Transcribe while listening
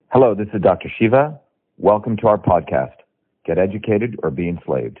Hello, this is Dr. Shiva. Welcome to our podcast, Get Educated or Be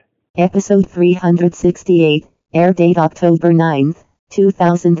Enslaved. Episode 368, air date October 9th,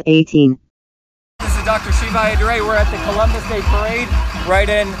 2018. This is Dr. Shiva Ayyadurai. We're at the Columbus Day Parade right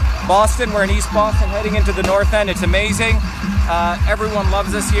in Boston. We're in East Boston heading into the North End. It's amazing. Everyone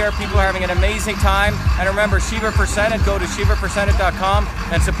loves us here. People are having an amazing time. And remember, Shiva for Senate. Go to shivaforsenate.com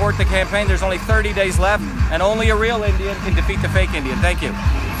and support the campaign. There's only 30 days left, and only a real Indian can defeat the fake Indian. Thank you.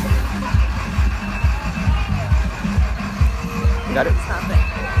 Got it? Stop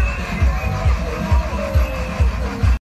it.